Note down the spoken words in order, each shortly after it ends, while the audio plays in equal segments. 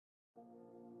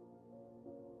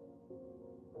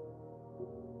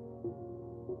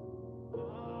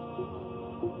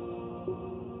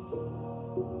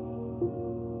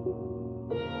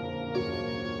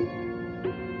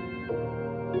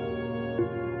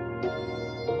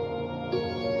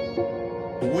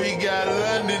we got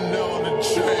London on the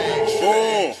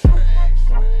train.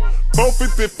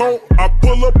 454, I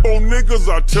pull up on niggas,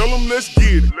 I tell them let's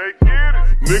get it.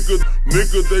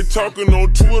 Niggas, they talking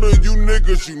on Twitter, you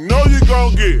niggas, you know you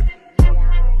gon' get it.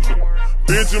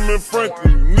 Benjamin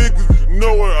Franklin, you niggas, you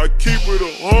know it, I keep it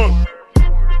 100.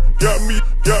 Got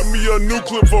me a new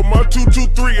clip for my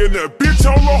 223 and that bitch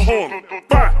on the horn.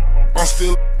 I'm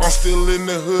still in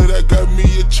the hood, I got me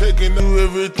a check and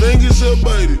everything is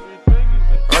updated.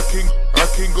 I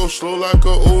can go slow like an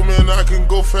old man, I can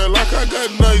go fat like I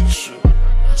got night.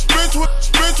 Spent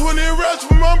 20 racks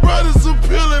for my brothers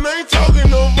appealing, ain't talking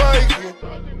no Viking.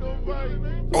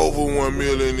 Over 1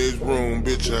 million in this room,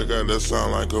 bitch, I got that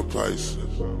sound like a Pisces.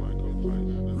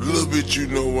 Little bit you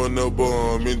know what no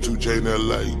bomb into J, that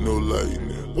light, no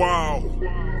lightning. Wow,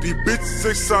 these bitches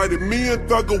excited, me and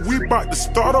Thugger, we bout to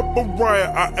start up a riot.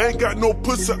 I ain't got no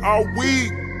pussy, all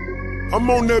weed. I'm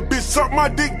on that bitch, suck my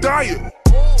dick diet.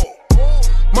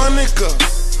 My nigga,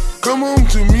 come home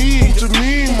to me,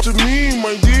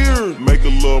 my dear. Make a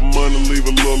little money, leave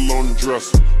a little on the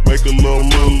dresser. Make a little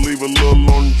money, leave a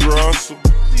little on the dresser.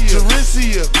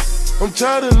 Teresia, I'm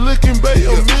tired of looking back,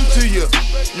 I'm into ya,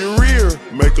 your rear.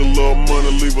 Make a little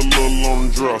money, leave a little on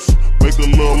the dresser. Make a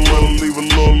little money, leave a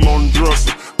little on the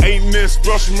dresser. Ain't that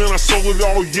special, man, I sold it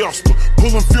all yesterday.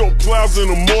 Pulling Field Plaza in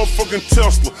a motherfucking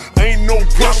Tesla. Ain't no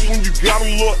pressure when you got a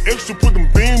little extra. Put them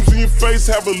beams in your face,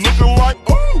 have it looking like,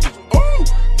 oh,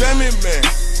 damn it, man.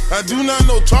 I do not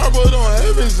know tar, but on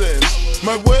heaven's ass.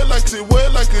 My way like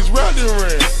it's riding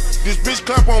ran. This bitch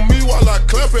clap on me while I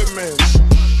clap at man.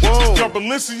 Whoa. Got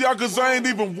Balenciagas, I ain't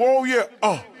even whoa yet.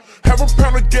 Have a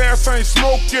pound of gas, I ain't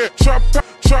smoked yet. Trap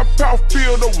out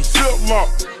field over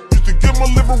Ziploc. Used to get my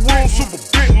living room super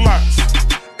big lots.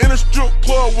 In a strip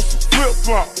club with some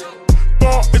flip-flops.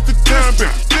 Thought it's the time,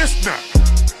 bitch, this not.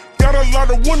 Got a lot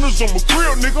of windows on my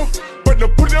crib, nigga. But to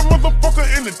put that motherfucker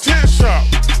in the tent shop.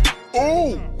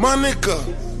 Oh, my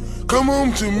nigga, come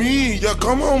home to me, yeah,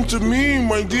 come home to me,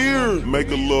 my dear. Make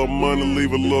a little money,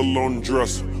 leave a little on the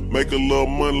dresser. Make a little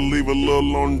money, leave a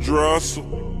little on the dresser.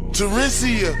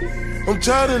 Teresia, I'm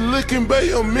tired of looking back,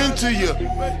 I'm into ya,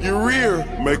 your rear.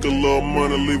 Make a little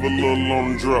money, leave a little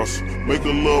on the dresser. Make a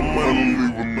little money,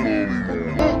 leave a little.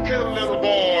 Who killed little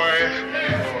boy?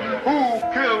 Who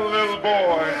killed little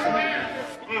boy?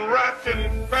 Rat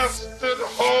infested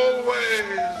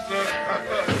hallways.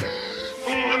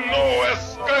 No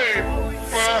escape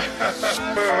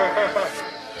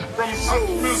from such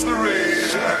misery.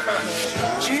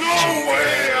 No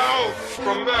way out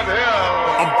from that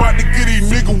hell. I'm about to get these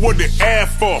niggas what they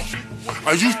asked for.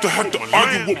 I used to have to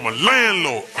argue with my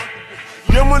landlord.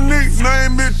 Yeah, my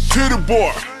nickname is Titty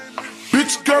Boy.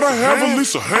 Bitch gotta have at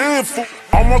least a handful.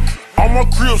 All my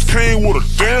cribs came with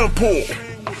a damn pour.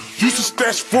 Used to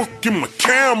stash work in my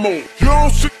camo. You on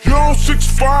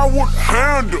 6'5" with a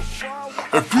handle.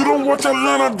 If you don't watch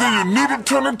Atlanta, then you need to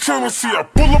turn to Tennessee. I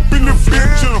pull up in the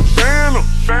bitch in a phantom.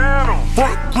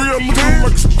 Front grill looking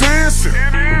like it's dancing.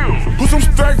 Put some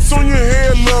stacks on your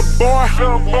head, little boy.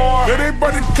 Let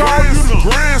everybody call you the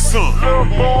grandson.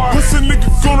 Pussy nigga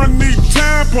gonna need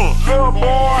tampon.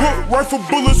 Put rifle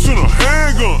bullets in a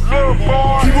handgun.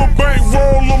 Keep a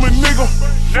bankroll on me, nigga.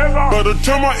 By the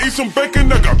time I eat some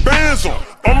bacon, I got bands on.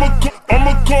 I'ma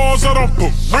cause I don't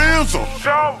put rims on.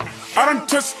 I done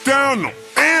touched down, no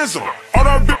hands on. All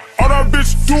that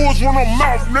bitch do is run her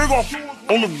mouth, nigga.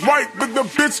 On the right, but the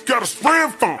bitch got a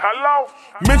spraying phone. Hello?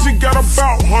 Mention got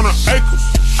about 100 acres.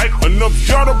 Enough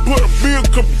y'all to put me a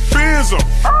couple bins up.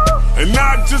 And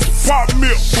now I just pop me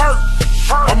a perk.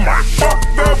 I might fuck